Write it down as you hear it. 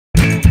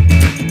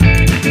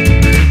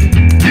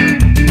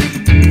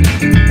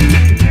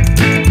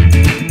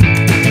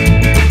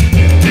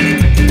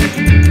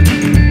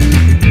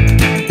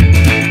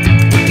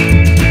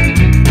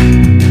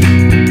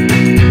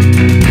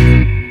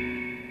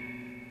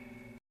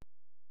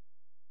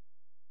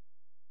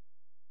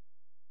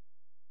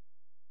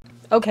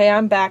Okay,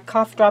 I'm back.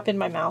 Cough drop in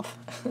my mouth.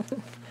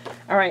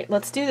 Alright,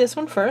 let's do this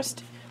one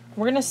first.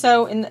 We're going to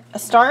sew in,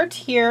 start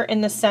here in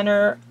the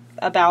center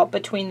about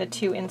between the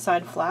two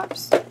inside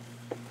flaps.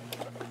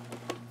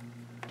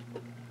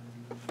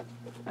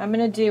 I'm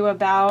going to do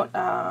about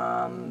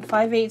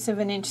 5/8 of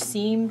an inch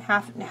seam,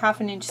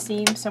 half an inch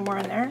seam, somewhere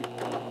in there.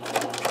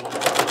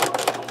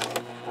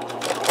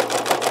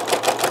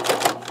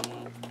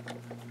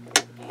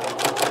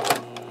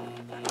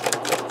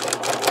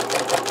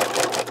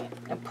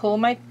 And pull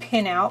my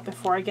pin out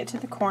before I get to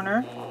the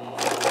corner.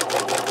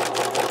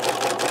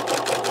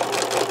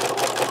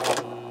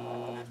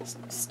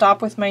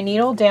 Stop with my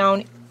needle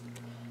down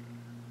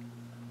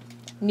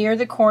near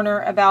the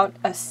corner, about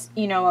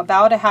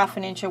a half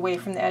an inch away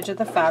from the edge of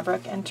the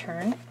fabric, and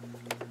turn.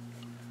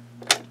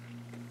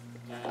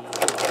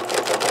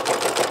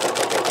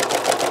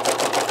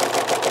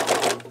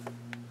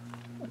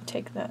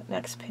 Take that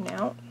next pin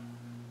out.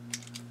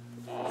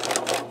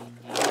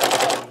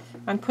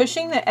 I'm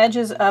pushing the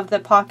edges of the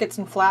pockets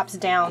and flaps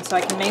down so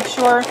I can make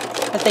sure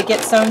that they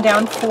get sewn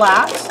down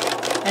flat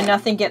and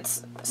nothing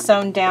gets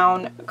sewn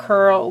down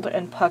curled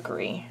and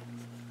puckery.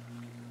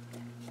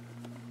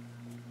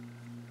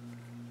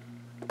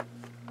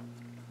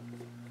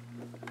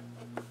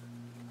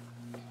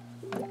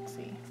 Let's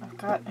see, I've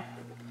got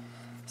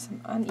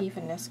some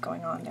unevenness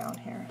going on down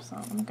here,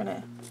 so I'm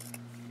gonna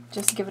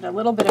just give it a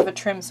little bit of a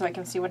trim so I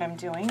can see what I'm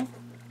doing.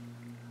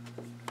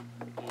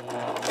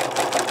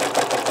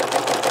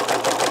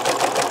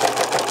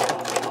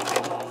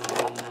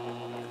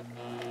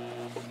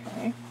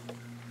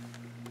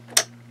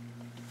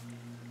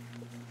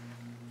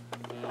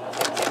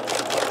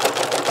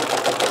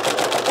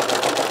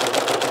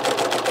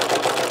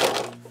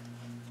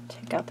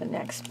 Out the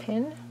next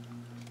pin.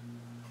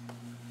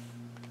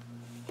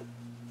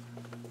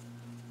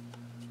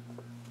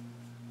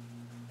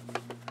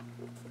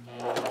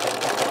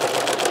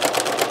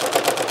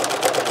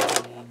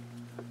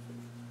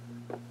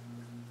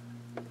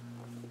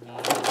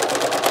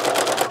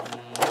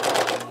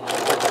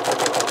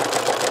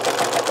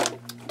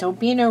 Don't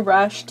be in a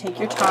rush, take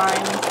your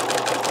time.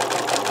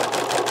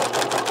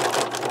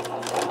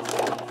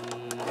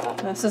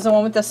 This is the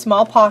one with the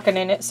small pocket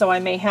in it, so I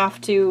may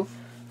have to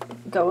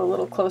go a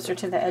little closer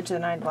to the edge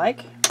than I'd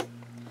like.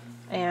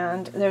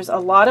 And there's a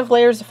lot of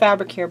layers of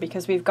fabric here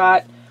because we've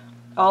got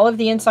all of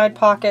the inside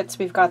pockets,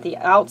 we've got the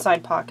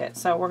outside pocket,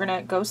 so we're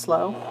gonna go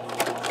slow.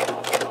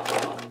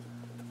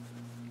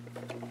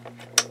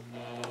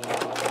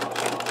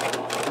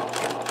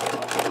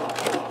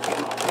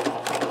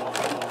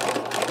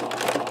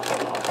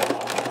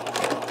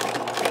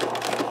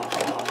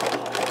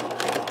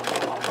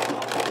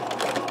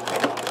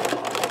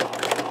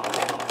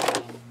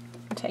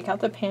 Take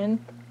out the pin.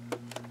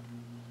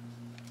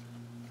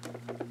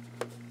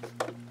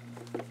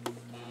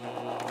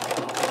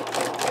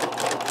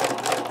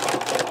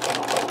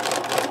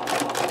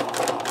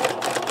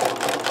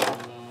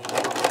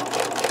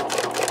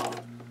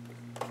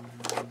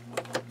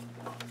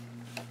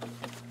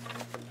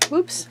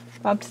 Whoops,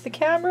 bumped the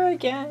camera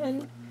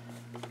again.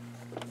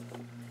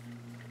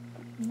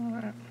 All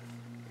right.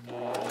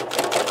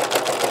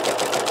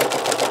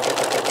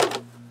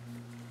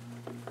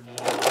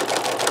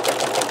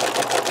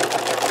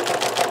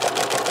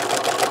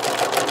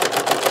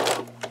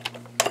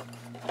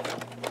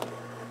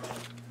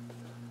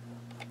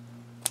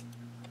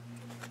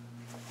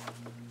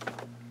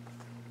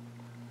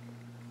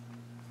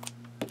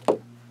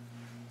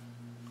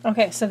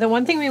 Okay, so the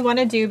one thing we want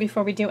to do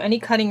before we do any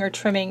cutting or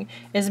trimming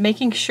is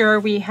making sure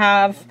we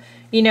have,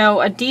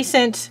 a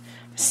decent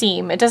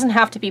seam. It doesn't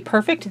have to be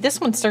perfect. This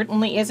one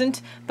certainly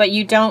isn't, but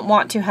you don't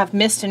want to have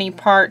missed any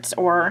parts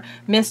or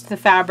missed the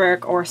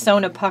fabric or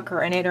sewn a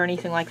pucker in it or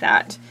anything like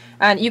that.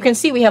 And you can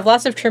see we have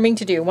lots of trimming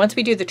to do. Once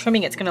we do the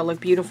trimming, it's going to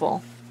look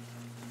beautiful.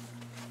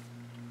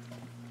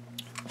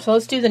 So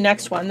let's do the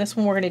next one. This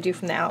one we're going to do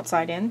from the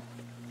outside in.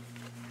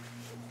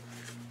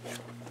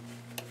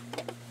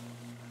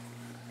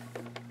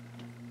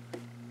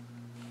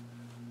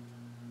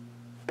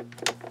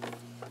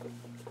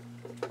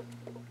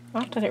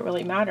 Not that it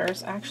really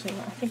matters, actually.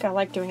 I think I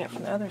like doing it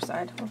from the other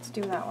side. Let's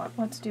do that one.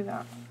 Let's do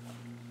that.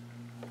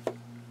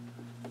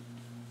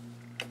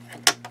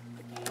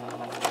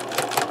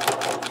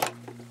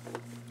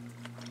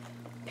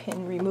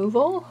 Pin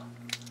removal.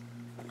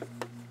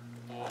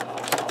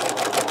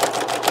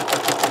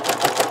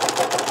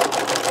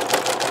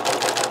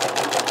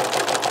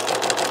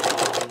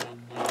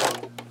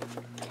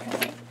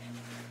 Okay.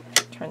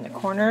 Turn the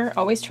corner.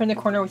 Always turn the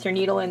corner with your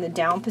needle in the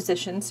down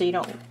position so you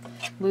don't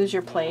lose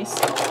your place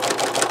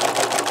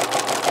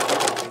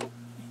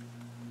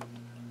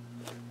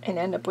and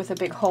end up with a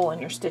big hole in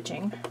your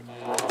stitching.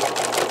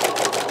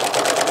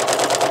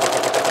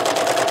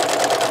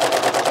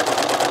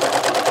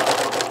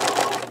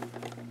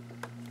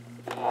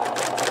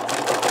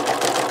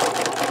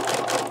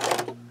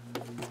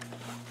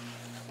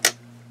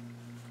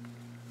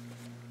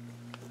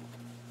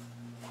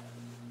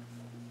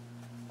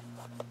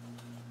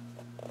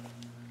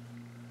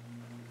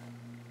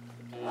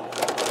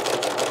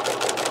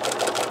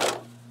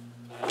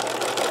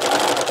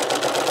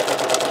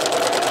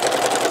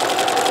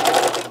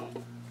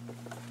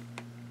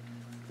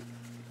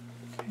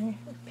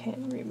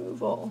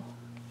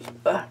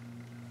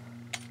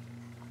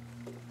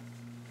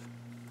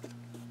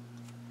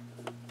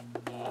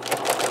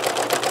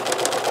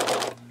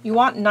 You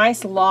want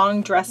nice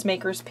long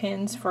dressmaker's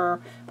pins for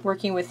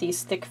working with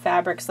these thick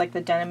fabrics like the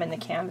denim and the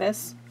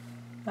canvas.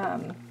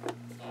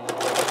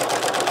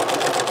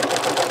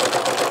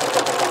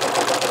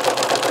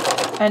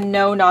 And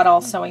no, not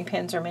all sewing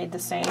pins are made the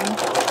same.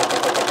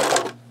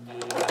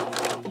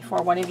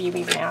 Before one of you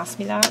even asked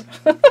me that.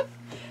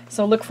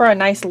 So look for a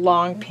nice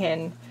long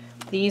pin.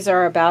 These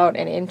are about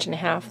 1.5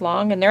 inches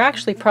long, and they're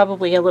actually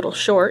probably a little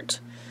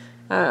short.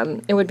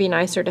 It would be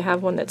nicer to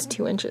have one that's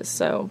 2 inches,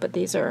 so, but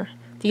these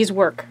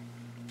work.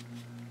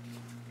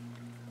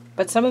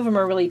 But some of them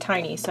are really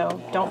tiny,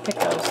 so don't pick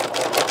those.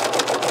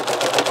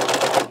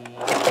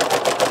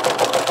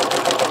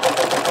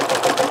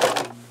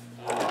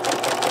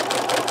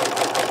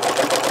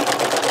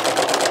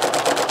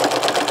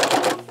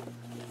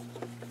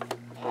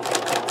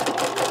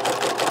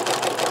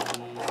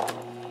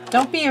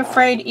 Don't be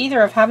afraid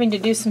either of having to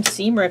do some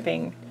seam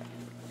ripping.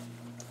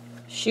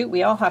 Shoot,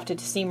 we all have to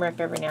seam rip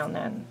every now and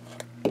then.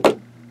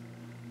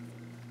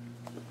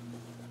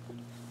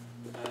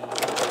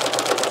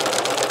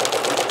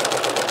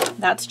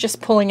 That's just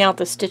pulling out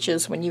the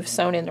stitches when you've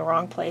sewn in the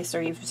wrong place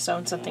or you've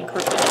sewn something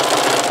crooked.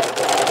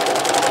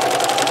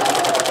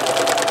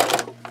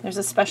 There's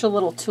a special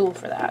little tool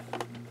for that.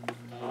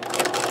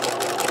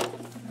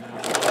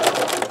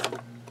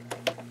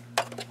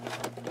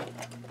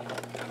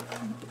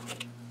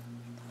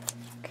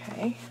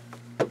 Okay.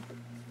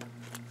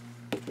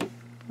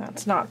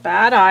 That's not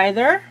bad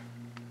either.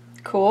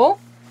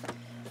 Cool.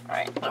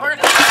 Alright, I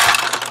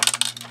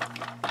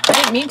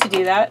didn't mean to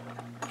do that.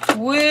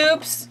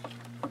 Whoops.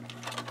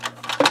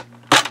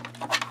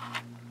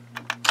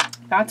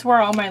 That's where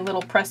all my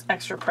little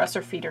extra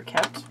presser feet are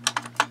kept.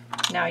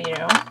 Now you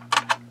know.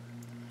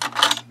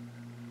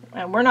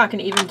 And we're not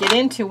going to even get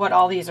into what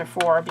all these are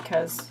for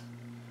because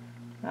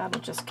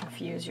that'll just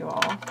confuse you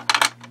all.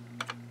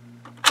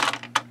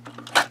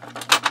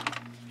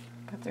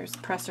 But there's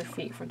presser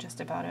feet for just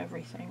about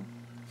everything.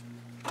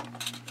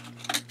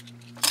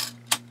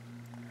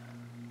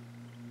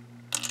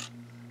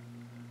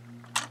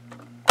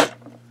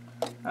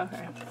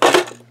 Okay.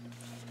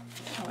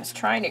 I was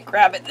trying to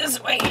grab it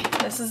this way.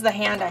 This is the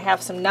hand I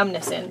have some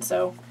numbness in,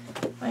 so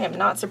I am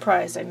not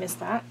surprised I missed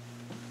that.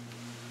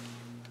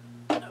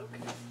 Okay.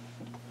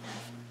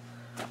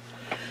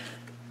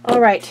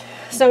 Alright,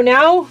 so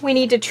now we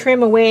need to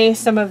trim away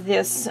some of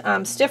this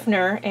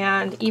stiffener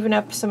and even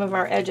up some of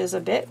our edges a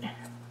bit.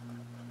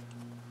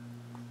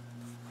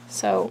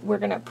 So we're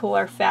going to pull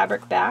our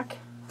fabric back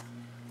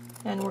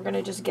and we're going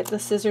to just get the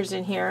scissors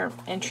in here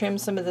and trim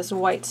some of this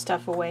white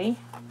stuff away.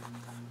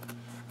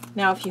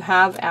 Now if you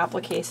have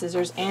applique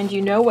scissors and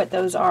you know what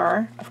those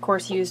are, of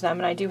course use them,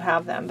 and I do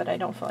have them, but I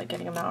don't feel like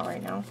getting them out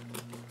right now.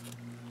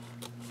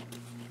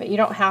 But you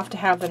don't have to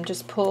have them,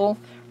 just pull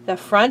the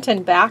front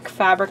and back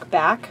fabric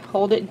back,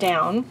 hold it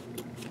down,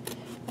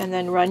 and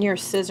then run your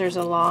scissors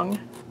along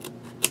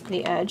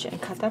the edge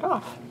and cut that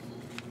off.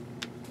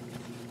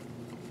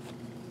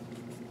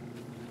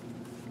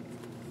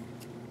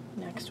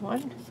 Next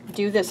one.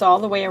 Do this all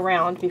the way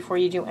around before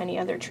you do any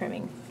other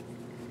trimming,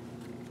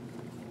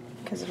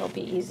 because it'll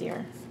be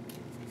easier.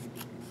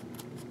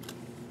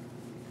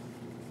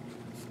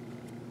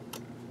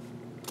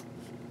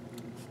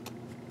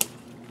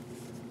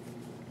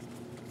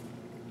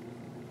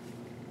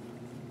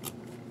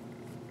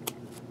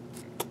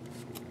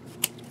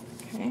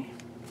 Okay.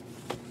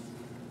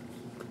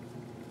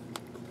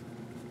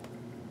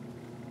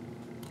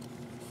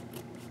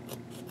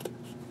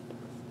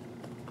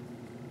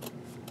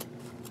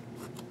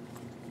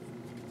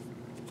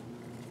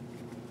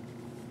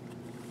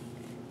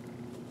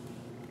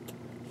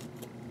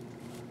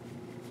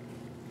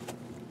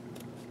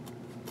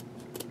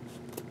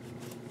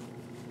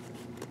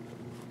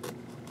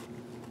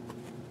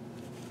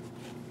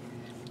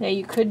 Now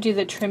you could do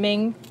the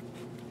trimming,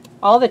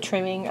 all the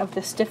trimming of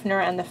the stiffener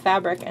and the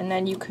fabric, and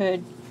then you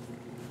could,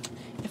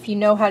 if you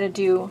know how to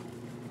do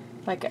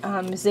like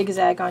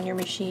zigzag on your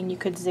machine, you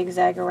could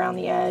zigzag around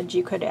the edge,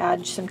 you could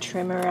add some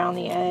trim around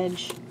the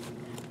edge.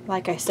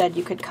 Like I said,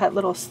 you could cut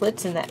little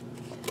slits in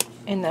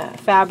the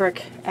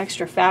fabric,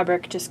 extra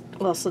fabric, just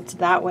little slits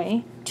that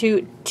way,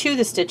 to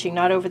the stitching,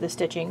 not over the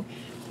stitching,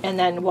 and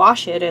then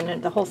wash it,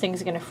 and the whole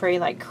thing's going to fray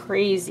like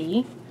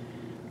crazy,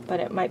 but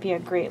it might be a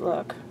great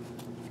look.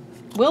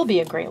 Will be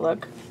a great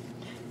look.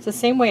 It's the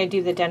same way I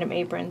do the denim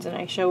aprons, and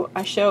I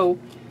show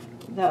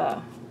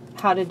the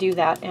how to do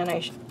that, and I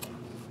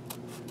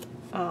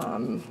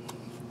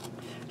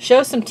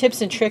show some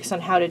tips and tricks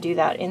on how to do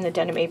that in the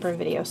denim apron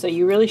video. So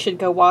you really should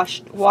go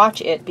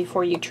watch it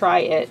before you try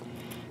it,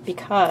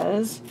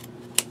 because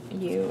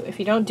if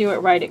you don't do it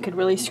right, it could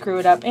really screw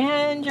it up,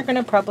 and you're going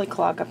to probably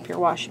clog up your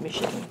washing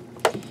machine.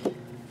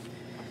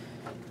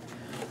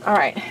 All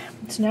right,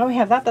 so now we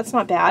have that. That's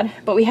not bad,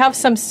 but we have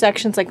some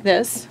sections like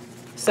this.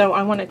 So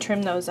I want to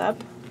trim those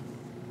up.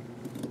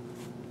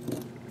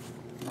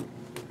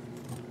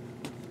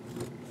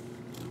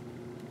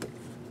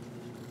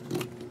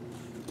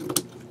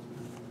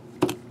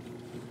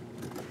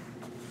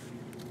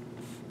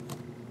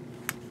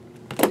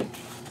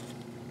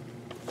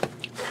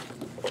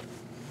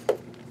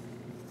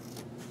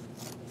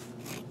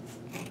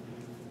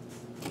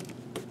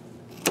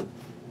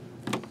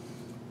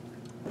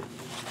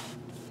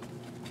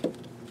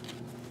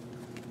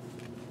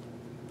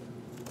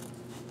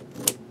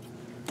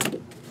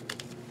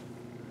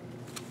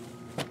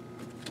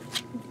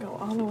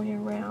 all the way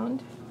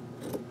around.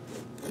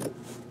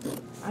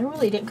 I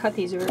really didn't cut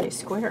these very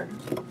square.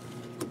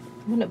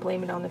 I'm going to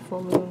blame it on the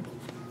full moon.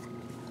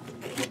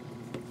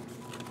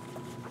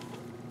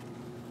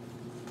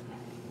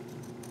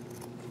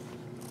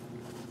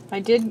 I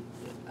did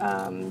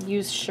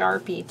use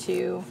Sharpie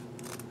to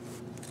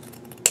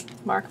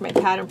mark my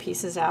pattern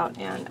pieces out,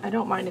 and I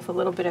don't mind if a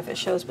little bit of it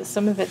shows, but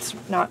some of it's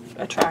not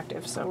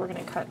attractive, so we're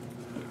going to cut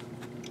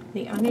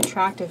the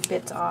unattractive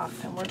bits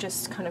off, and we're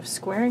just kind of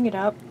squaring it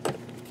up.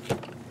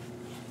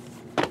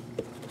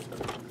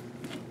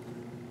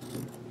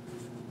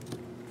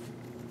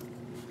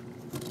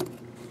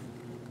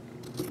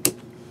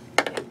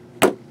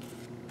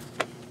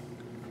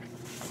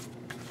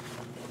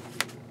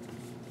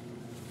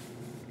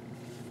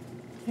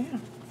 Yeah,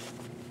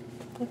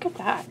 look at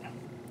that.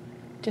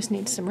 Just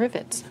needs some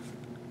rivets.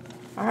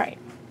 All right,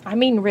 I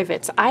mean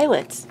rivets,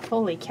 eyelets.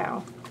 Holy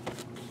cow.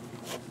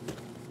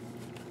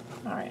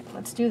 All right,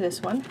 let's do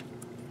this one.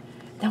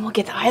 Then we'll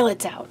get the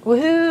eyelets out.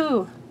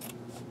 Woohoo!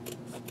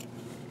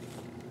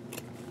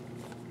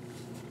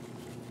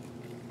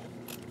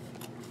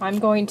 I'm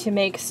going to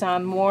make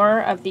some more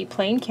of the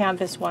plain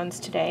canvas ones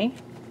today.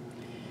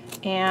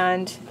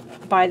 And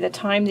by the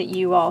time that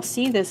you all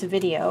see this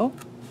video,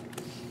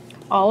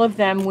 all of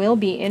them will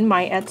be in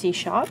my Etsy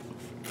shop,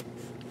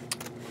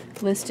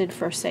 listed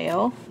for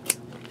sale.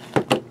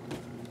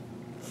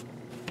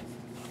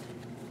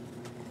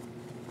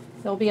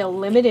 There'll be a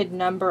limited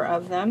number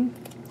of them.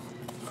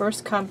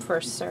 First come,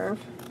 first serve.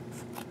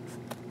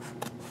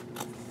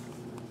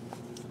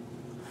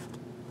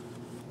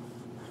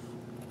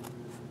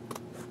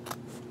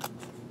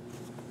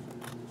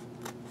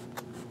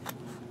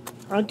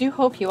 I do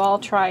hope you all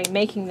try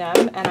making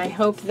them, and I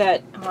hope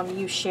that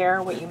you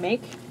share what you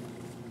make.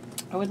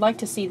 I would like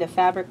to see the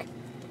fabric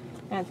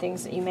and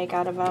things that you make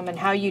out of them and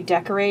how you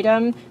decorate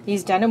them.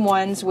 These denim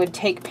ones would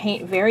take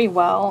paint very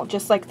well,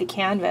 just like the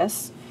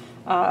canvas.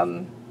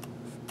 And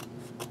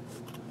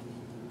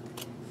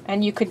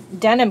you could,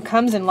 denim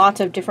comes in lots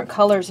of different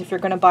colors if you're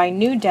going to buy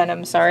new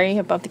denim, sorry,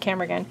 above the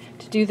camera again,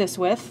 to do this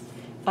with.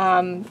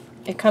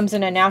 It comes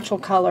in a natural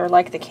color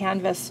like the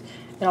canvas.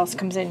 It also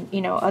comes in, you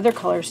know, other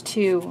colors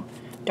too,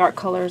 dark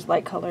colors,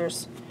 light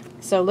colors.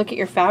 So look at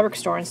your fabric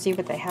store and see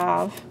what they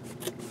have.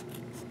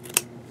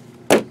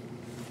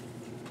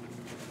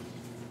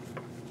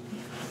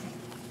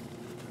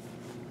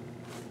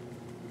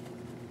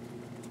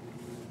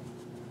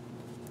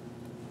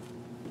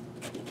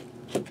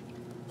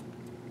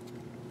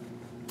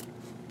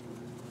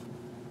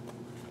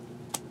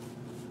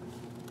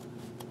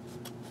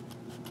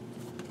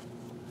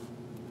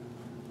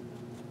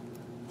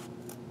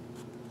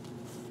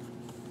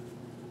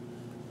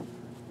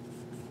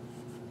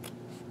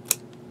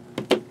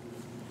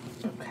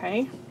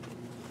 Okay,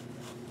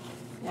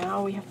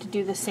 now we have to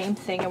do the same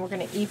thing, and we're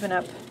going to even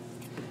up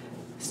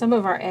some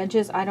of our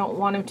edges. I don't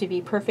want them to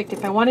be perfect.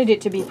 If I wanted it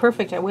to be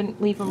perfect, I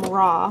wouldn't leave them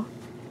raw,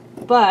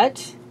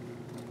 but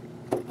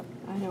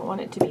I don't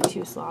want it to be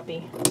too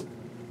sloppy.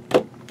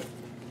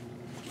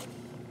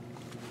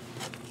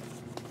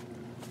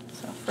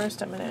 So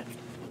first I'm going to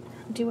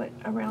do it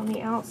around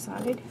the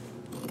outside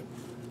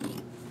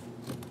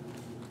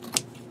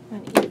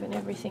and even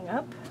everything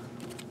up.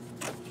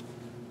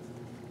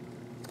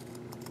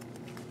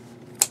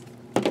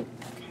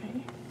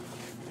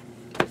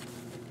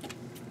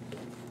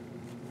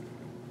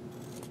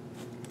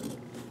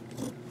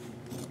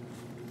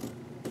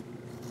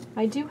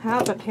 I do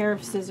have a pair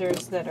of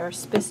scissors that are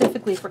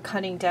specifically for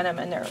cutting denim,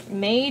 and they're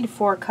made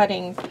for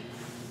cutting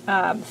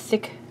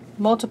thick,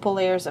 multiple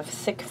layers of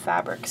thick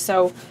fabric.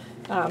 So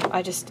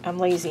I'm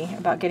lazy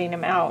about getting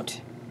them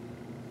out.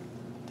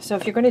 So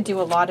if you're going to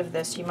do a lot of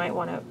this, you might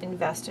want to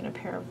invest in a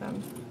pair of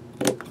them.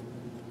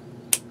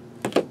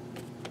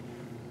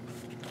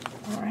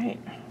 All right.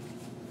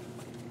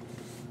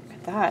 Look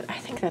at that. I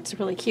think that's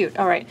really cute.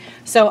 All right.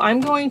 So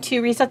I'm going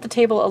to reset the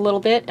table a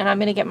little bit, and I'm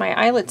going to get my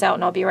eyelets out,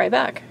 and I'll be right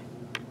back.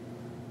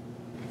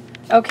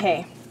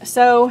 Okay,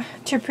 so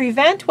to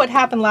prevent what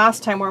happened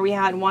last time where we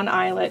had one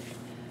eyelet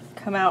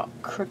come out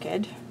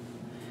crooked,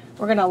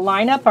 we're going to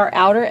line up our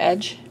outer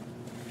edge,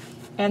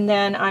 and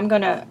then I'm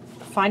going to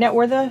find out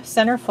where the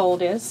center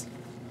fold is,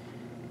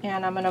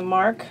 and I'm going to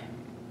mark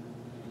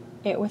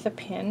it with a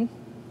pin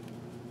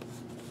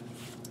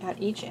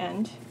at each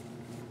end.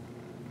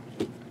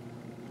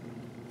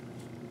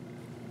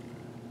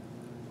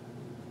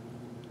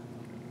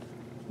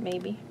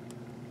 Maybe.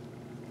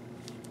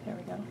 There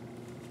we go.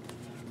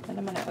 Then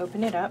I'm going to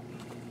open it up,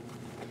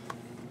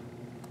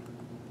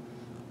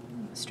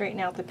 straighten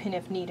out the pin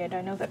if needed.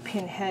 I know the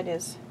pin head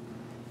is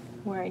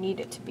where I need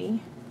it to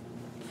be.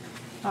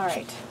 All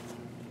right.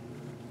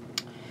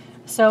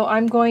 So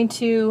I'm going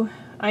to,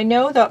 I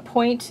know that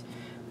point,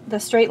 the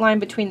straight line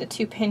between the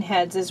two pin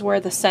heads is where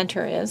the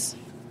center is.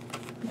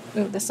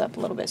 Move this up a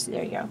little bit, so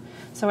there you go.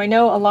 So I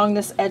know along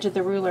this edge of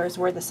the ruler is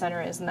where the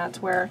center is, and that's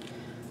where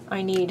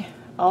I need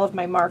all of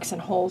my marks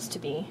and holes to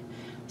be.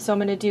 So I'm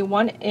going to do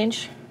 1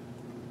 inch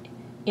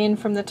in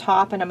from the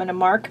top, and I'm going to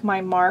mark my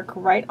mark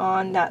right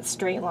on that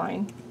straight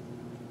line,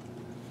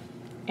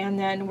 And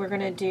then we're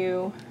going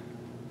to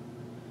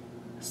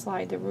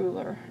slide the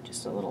ruler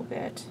just a little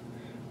bit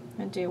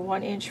and do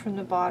 1 inch from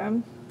the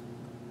bottom.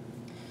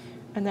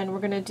 And then we're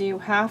going to do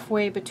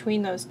halfway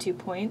between those 2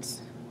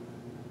 points.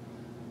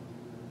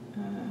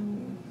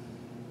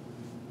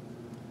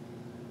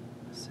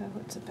 So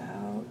it's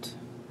about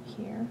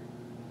here.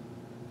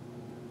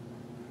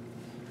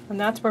 And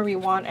that's where we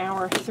want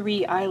our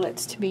 3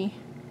 eyelets to be.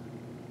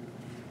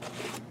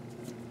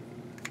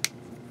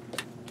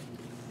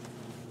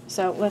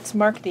 So let's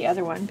mark the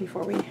other one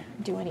before we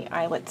do any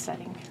eyelet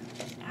setting.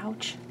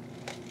 Ouch.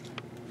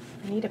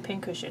 I need a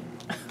pincushion.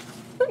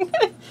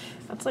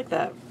 That's like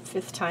the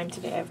 5th time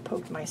today I've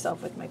poked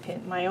myself with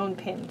my own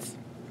pins.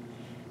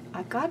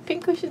 I've got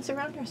pincushions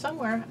around here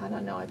somewhere. I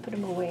don't know, I put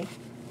them away.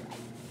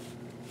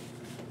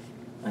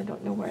 I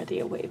don't know where the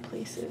away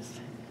place is.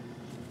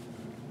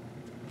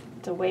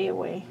 It's away.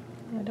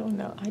 I don't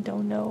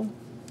know.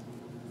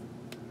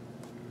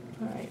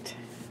 Alright.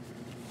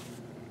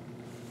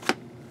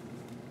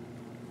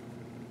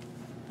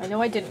 I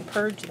know I didn't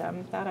purge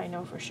them, that I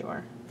know for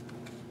sure.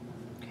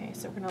 Okay,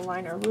 so we're going to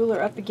line our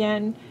ruler up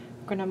again.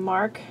 We're going to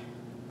mark.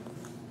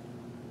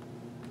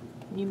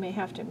 You may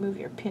have to move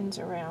your pins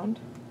around.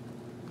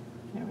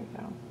 There we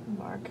go.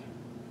 Mark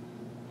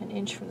 1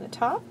 inch from the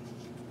top.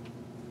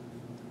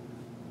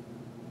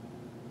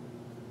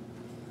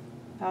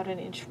 About 1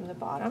 inch from the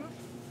bottom.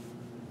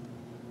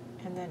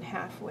 And then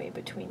halfway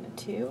between the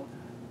 2.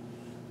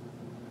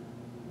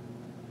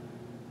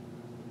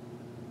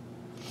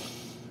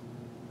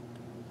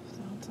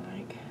 Sounds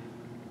like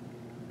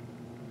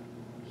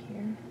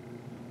here.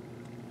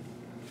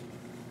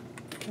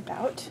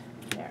 About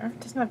there. It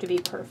doesn't have to be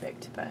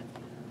perfect, but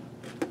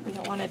we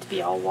don't want it to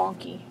be all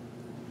wonky.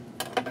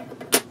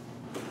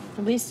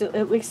 At least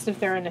if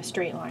they're in a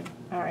straight line.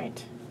 All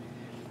right.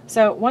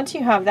 So once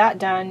you have that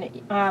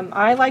done,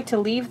 I like to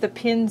leave the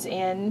pins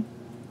in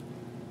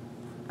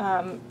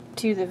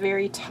to the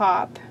very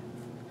top,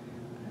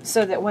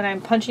 so that when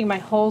I'm punching my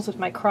holes with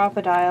my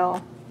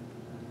Crop-A-Dile,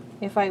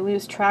 if I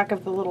lose track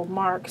of the little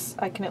marks,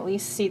 I can at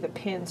least see the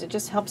pins. It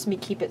just helps me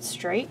keep it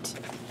straight.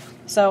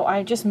 So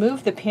I just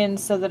move the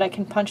pins so that I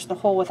can punch the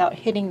hole without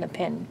hitting the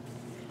pin.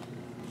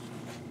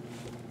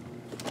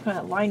 I'm going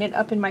to line it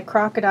up in my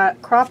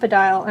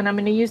Crop-A-Dile, and I'm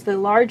going to use the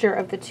larger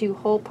of the 2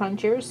 hole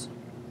punchers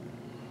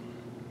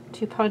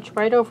to punch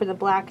right over the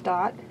black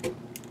dot.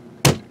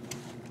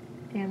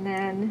 And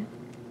then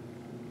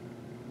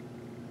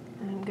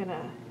I'm going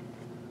to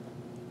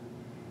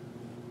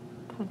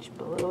punch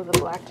below the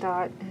black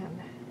dot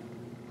and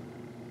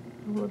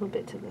a little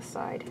bit to the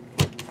side,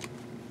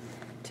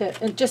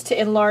 just to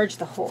enlarge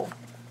the hole.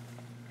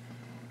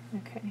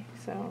 Okay,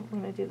 so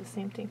I'm going to do the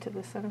same thing to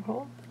the center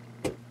hole.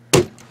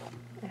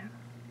 Yeah.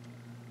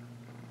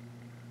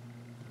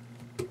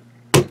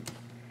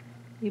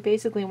 You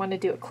basically want to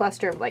do a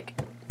cluster of like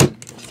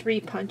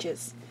 3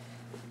 punches.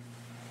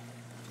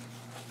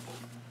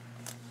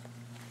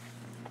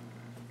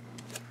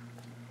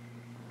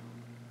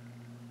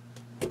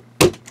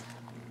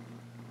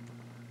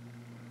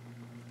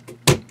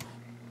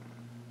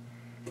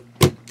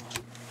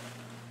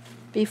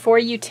 Before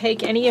you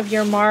take any of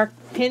your mark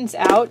pins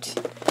out,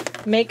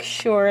 make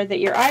sure that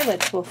your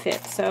eyelets will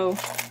fit. So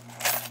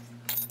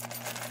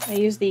I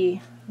use the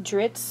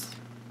Dritz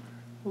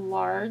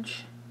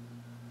large.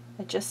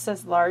 It just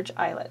says large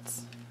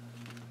eyelets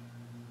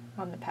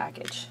on the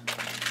package.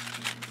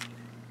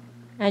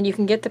 And you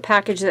can get the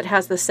package that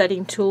has the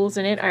setting tools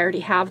in it. I already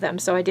have them,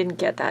 so I didn't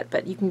get that,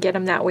 but you can get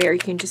them that way, or you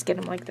can just get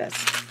them like this.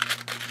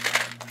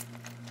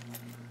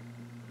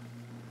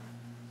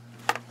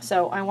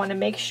 So I want to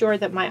make sure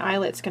that my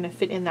eyelet's going to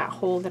fit in that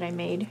hole that I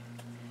made.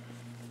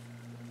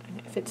 And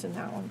it fits in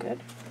that one good.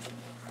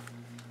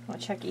 I'll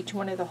check each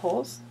one of the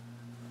holes.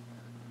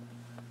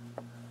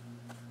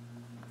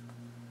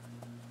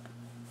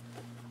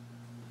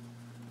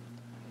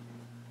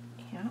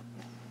 Yeah.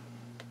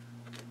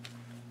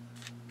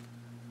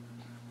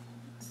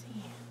 Let's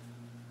see.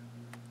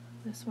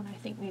 This one I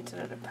think needs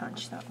another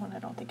punch. That one I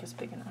don't think is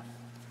big enough.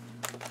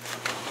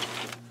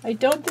 I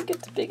don't think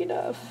it's big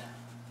enough.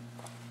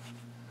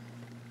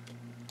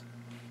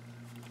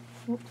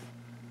 Oops.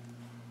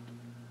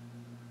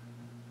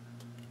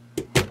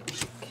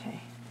 Okay,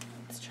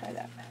 let's try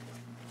that.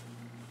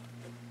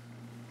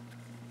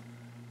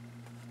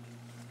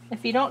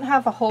 If you don't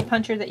have a hole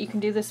puncher that you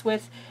can do this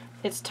with,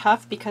 it's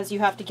tough because you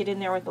have to get in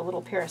there with a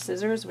little pair of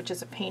scissors, which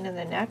is a pain in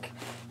the neck.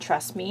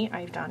 Trust me,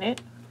 I've done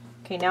it.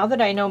 Okay, now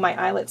that I know my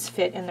eyelets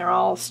fit and they're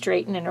all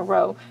straight and in a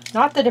row,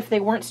 not that if they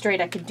weren't straight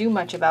I could do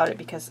much about it,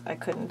 because I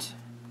couldn't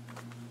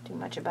do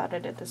much about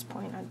it at this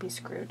point. I'd be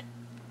screwed.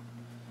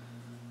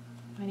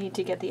 I need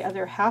to get the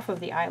other half of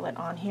the eyelet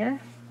on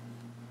here.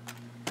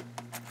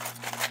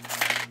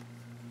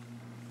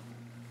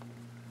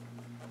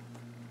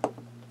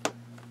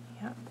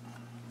 Yep.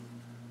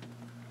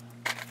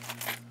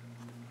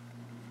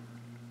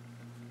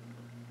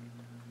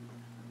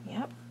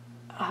 Yep.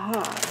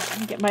 Ah,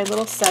 and get my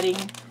little setting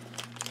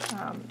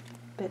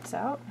bits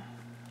out.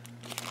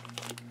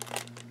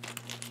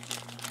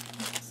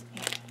 Let's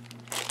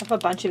see. have a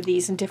bunch of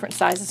these in different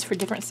sizes for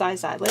different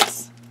size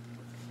eyelets.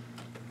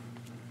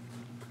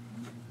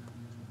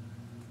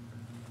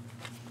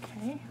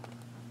 Okay.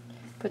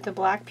 Put the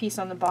black piece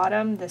on the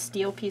bottom, the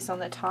steel piece on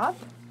the top,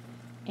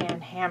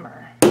 and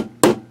hammer.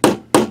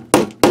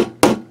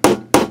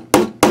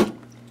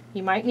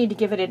 You might need to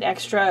give it an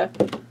extra,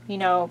 you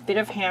know, bit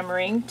of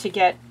hammering to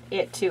get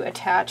it to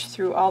attach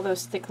through all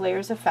those thick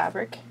layers of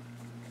fabric.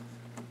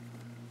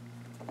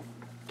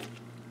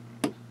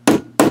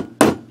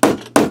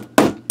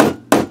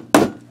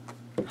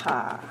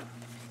 Ha.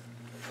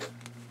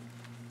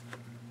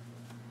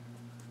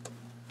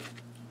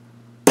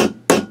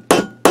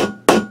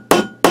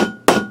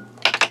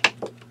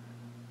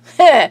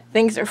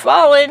 Things are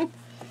falling.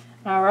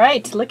 All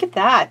right, look at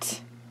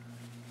that.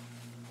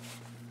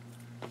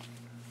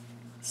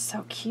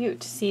 So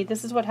cute. See,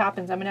 this is what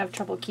happens. I'm going to have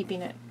trouble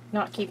keeping it,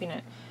 not keeping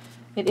it.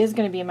 It is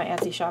going to be in my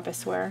Etsy shop, I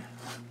swear.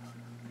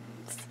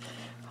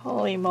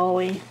 Holy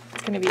moly.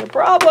 It's going to be a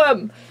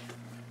problem.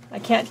 I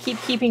can't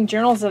keep keeping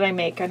journals that I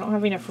make. I don't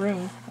have enough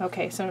room.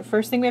 Okay, so the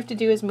first thing we have to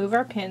do is move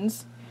our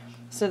pins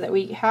so that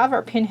we have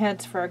our pin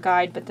heads for our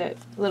guide, but the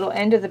little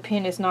end of the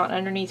pin is not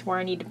underneath where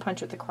I need to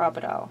punch with the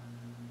crocodile,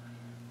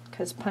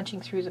 because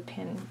punching through the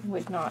pin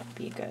would not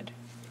be good.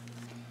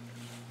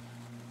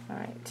 All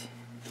right.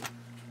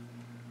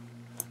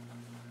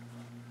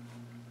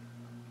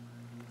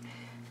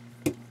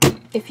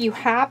 If you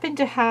happen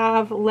to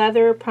have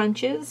leather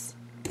punches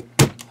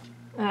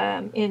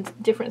in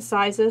different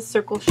sizes,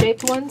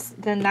 circle-shaped ones,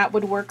 then that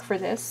would work for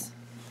this.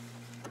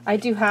 I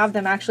do have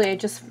them. Actually, I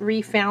just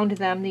refound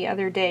them the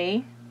other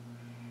day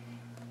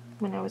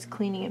when I was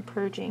cleaning and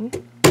purging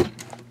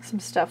some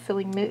stuff,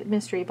 filling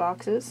mystery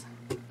boxes.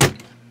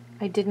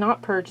 I did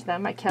not purge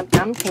them. I kept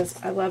them because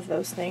I love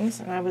those things,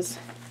 and I was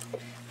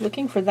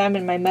looking for them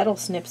in my metal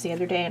snips the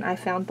other day, and I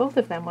found both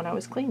of them when I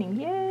was cleaning.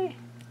 Yay!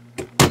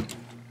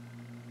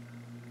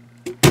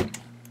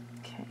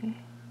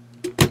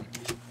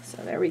 So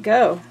there we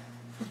go.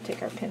 We'll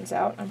take our pins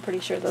out. I'm pretty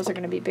sure those are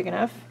going to be big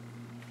enough.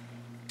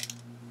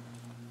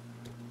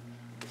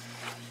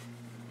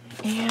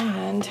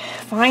 And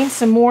find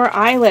some more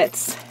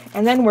eyelets.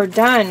 And then we're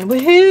done.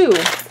 Woohoo!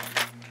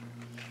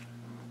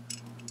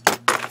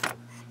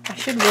 I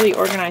should really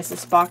organize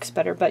this box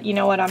better, but you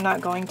know what? I'm not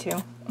going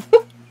to.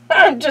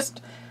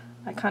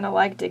 I kind of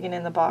like digging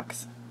in the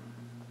box.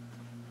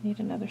 Need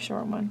another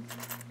short one.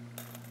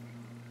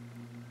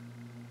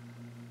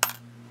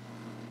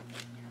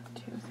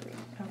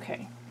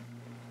 Okay.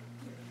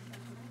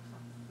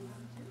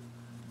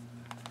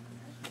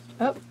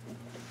 Oh,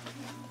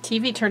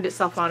 TV turned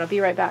itself on. I'll be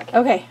right back.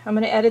 Okay, I'm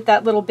going to edit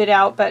that little bit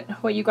out, but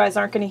what you guys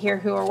aren't going to hear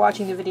who are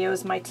watching the video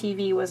is my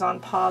TV was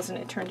on pause and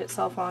it turned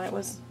itself on. It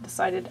was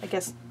decided, I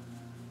guess.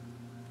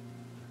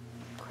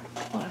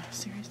 Oh,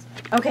 seriously.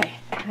 Okay,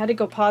 I had to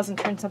go pause and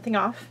turn something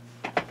off.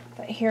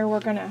 But here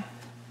we're going to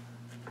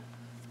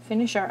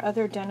finish our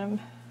other denim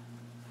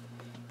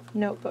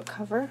notebook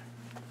cover.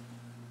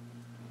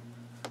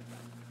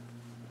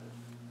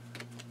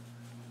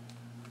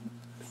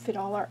 Fit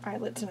all our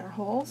eyelets in our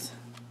holes.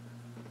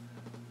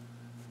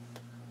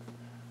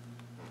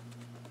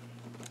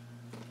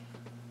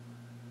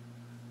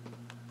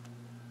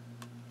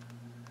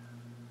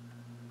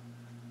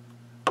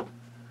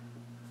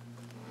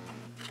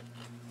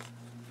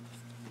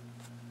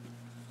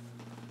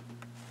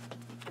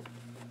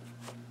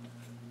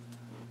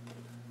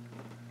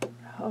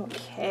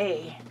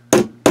 Okay.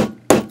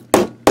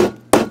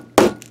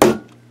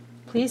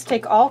 Please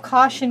take all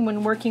caution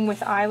when working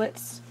with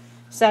eyelets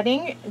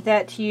setting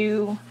that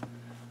you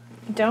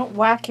don't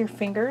whack your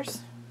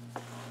fingers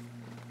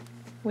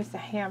with the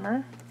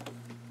hammer.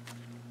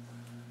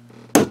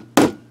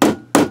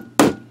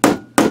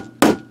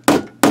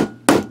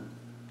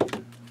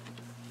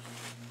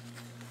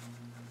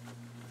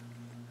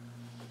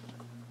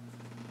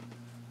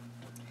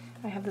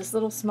 I have this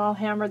little small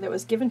hammer that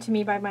was given to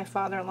me by my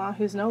father-in-law,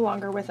 who's no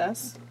longer with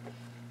us,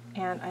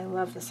 and I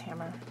love this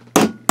hammer.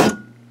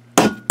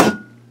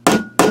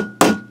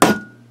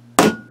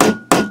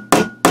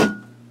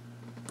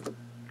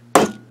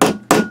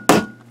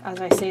 As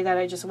I say that,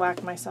 I just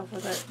whack myself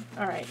with it.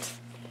 Alright.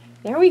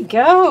 There we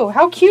go!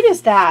 How cute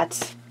is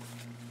that?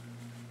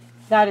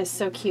 That is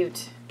so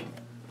cute.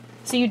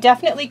 So you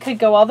definitely could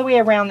go all the way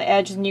around the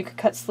edge and you could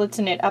cut slits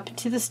in it up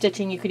to the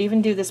stitching. You could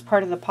even do this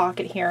part of the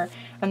pocket here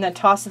and then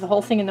toss the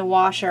whole thing in the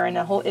washer and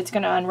it's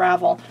going to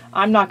unravel.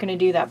 I'm not going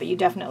to do that, but you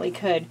definitely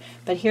could.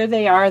 But here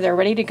they are. They're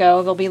ready to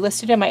go. They'll be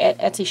listed in my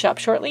Etsy shop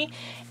shortly.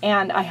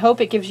 And I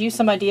hope it gives you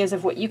some ideas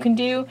of what you can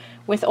do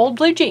with old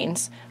blue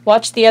jeans.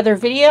 Watch the other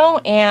video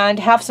and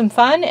have some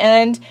fun,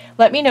 and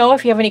let me know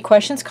if you have any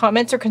questions,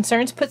 comments, or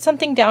concerns. Put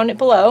something down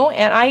below,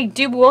 and I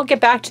will get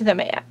back to them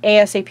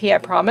ASAP, I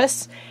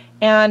promise.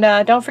 And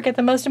don't forget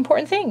the most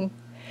important thing.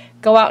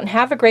 Go out and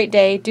have a great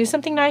day. Do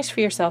something nice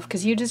for yourself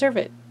because you deserve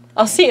it.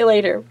 I'll see you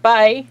later.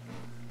 Bye.